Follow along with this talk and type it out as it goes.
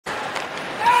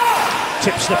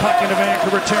Tips the puck into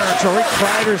Vancouver territory.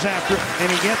 Kreider's after it,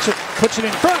 and he gets it. Puts it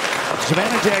in front.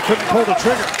 Zibanejad couldn't pull the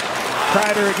trigger.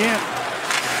 Kreider again.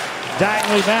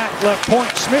 Diagonally back, left point.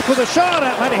 Smith with a shot.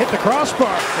 That might have hit the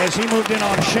crossbar as he moved in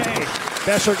on Shea.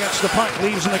 Besser gets the puck,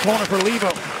 leaves in the corner for Levo.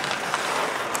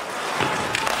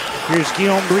 Here's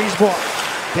Guillaume Brisebois.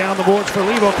 Down the boards for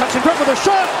Levo. Cuts in front with a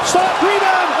shot. Stop.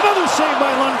 Rebound. Another save by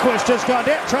Lundqvist as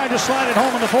Gaudette tried to slide it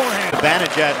home in the forehand.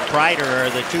 Zibanejad and Kreider are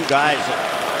the two guys that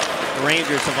the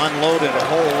Rangers have unloaded a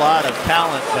whole lot of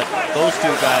talent, but those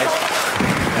two guys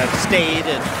have stayed,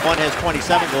 and one has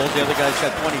 27 goals, the other guy's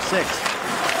got 26.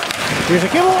 Here's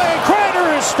a giveaway.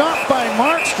 Kreider is stopped by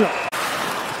Markstrom.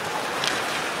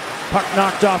 Puck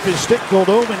knocked off his stick.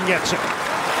 Goldobin gets it.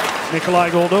 Nikolai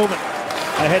Goldobin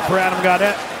ahead for Adam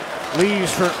Gaudette.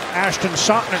 Leaves for Ashton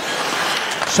Sautner.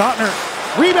 Sautner,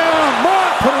 rebound.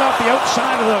 Motte put it off the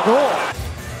outside of the goal.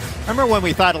 Remember when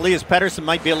we thought Elias Pettersson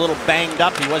might be a little banged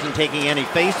up? He wasn't taking any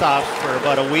face-offs for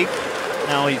about a week.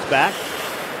 Now he's back.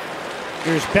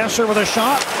 Here's Besser with a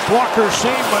shot. Blocker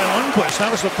saved by Lundqvist.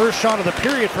 That was the first shot of the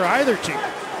period for either team.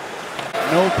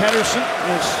 No Pettersson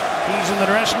as he's in the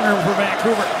dressing room for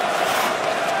Vancouver.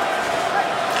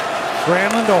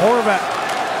 Granlund to Horvat.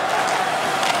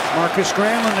 Marcus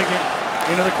Granlund again.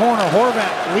 Into the corner.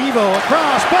 Horvat. Levo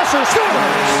across. Besser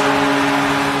scores!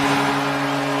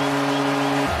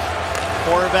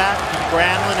 Horvat,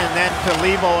 Granlund, and then to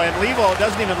Levo. And Levo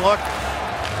doesn't even look.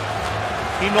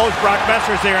 He knows Brock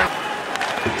Besser's there.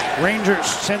 Rangers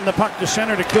send the puck to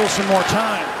center to kill some more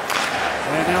time.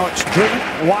 And now it's driven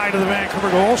wide of the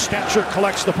Vancouver goal. Stetcher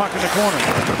collects the puck in the corner.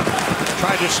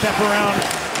 Tried to step around.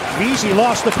 Vesey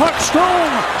lost the puck.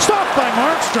 Strome stopped by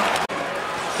Markstrom.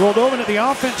 Goldobin at the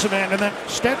offensive end, and then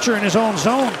Stetcher in his own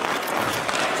zone.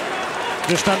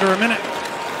 Just under a minute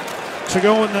to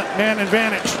go in the man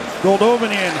advantage.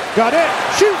 Goldobin in. Gaudette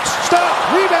shoots. Stop.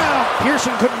 Rebound.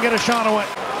 Pearson couldn't get a shot away.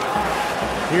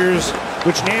 Here's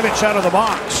Buchnevich out of the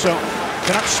box. So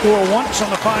Canucks score once on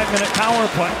the 5-minute power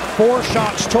play. 4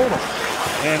 shots total.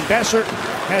 And Besser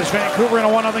has Vancouver in a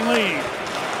 1-0 lead.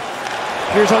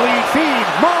 Here's a lead feed.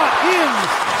 Motte in.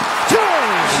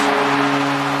 Scores!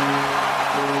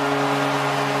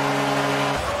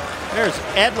 There's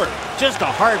Edler. Just a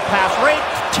hard pass. Right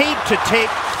tape to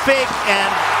tape. Fake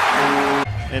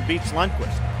and beats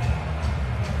Lundqvist.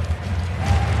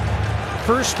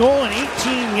 First goal in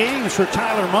 18 games for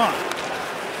Tyler Motte.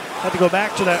 Had to go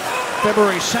back to that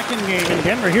February 2nd game in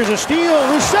Denver. Here's a steal.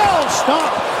 Roussel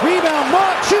stop. Rebound.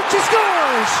 Motte shoots. He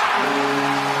scores.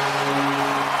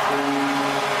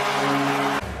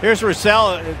 Here's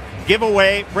Roussel.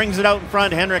 Giveaway. Brings it out in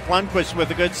front. Henrik Lundqvist with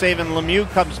a good save, and Lemieux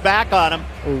comes back on him.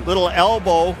 Ooh. Little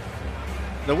elbow.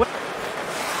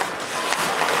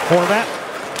 Horvat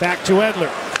back to Edler.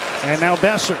 And now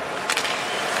Besser.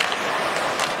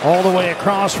 All the way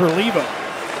across for Levo.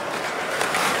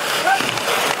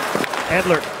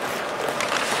 Edler.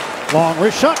 Long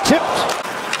wrist shot, tipped.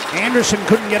 Anderson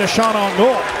couldn't get a shot on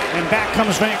goal. And back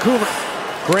comes Vancouver.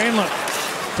 Granlund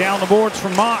down the boards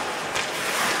from Motte.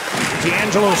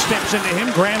 D'Angelo steps into him.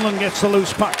 Granlund gets the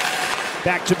loose puck.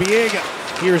 Back to Biega.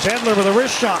 Here's Edler with a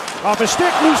wrist shot. Off a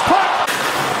stick, loose puck.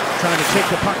 Trying to take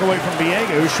the puck away from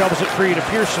Biega, who shovels it free to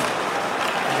Pearson.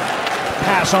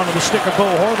 Pass onto the stick of Bo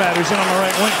Horvat, who's in on the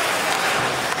right wing.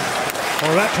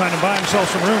 Horvat trying to buy himself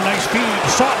some room. Nice feed.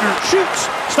 Sautner shoots.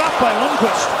 Stopped by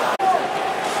Lundqvist.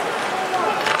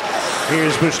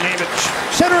 Here's Buchnevich.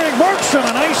 Centering Markstrom.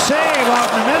 A nice save off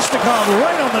Nemestikov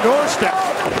right on the doorstep.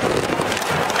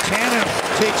 Tanev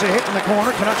takes a hit in the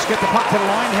corner. Canucks get the puck to the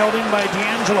line. Held in by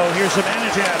D'Angelo. Here's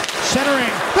Zibanejad.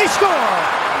 Centering. They score!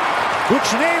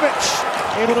 Buchnevich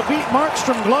able to beat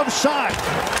Markstrom glove side.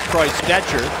 Troy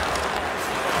Stetcher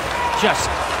just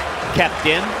kept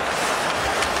in.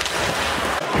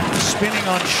 Spinning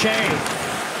on Shea.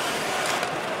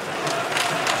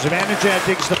 Zibanejad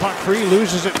digs the puck free,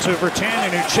 loses it to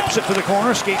Virtanen, who chips it to the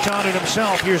corner, skates on it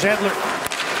himself. Here's Edler.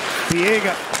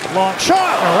 Biega, long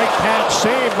shot, a right pad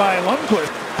save by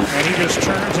Lundqvist. And he just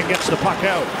turns and gets the puck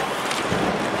out.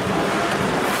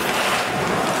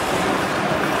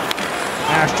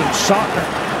 Ashton Sautner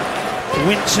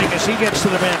wincing as he gets to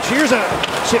the bench. Here's a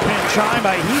tip-in try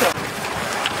by Hito.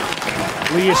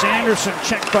 Elias Anderson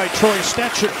checked by Troy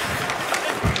Stetcher.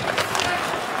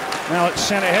 Now it's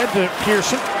sent ahead to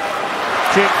Pearson.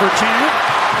 Jake Virtanen,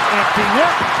 empty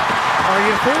net. Are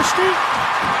you thirsty?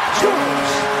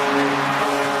 Scores!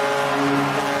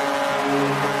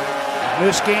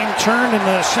 This game turned in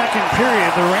the second period.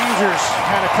 The Rangers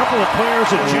had a couple of players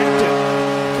ejected.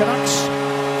 Canucks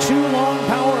 2 long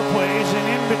power plays, and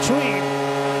in between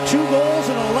 2 goals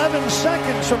in 11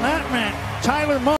 seconds from that man, Tyler Motte.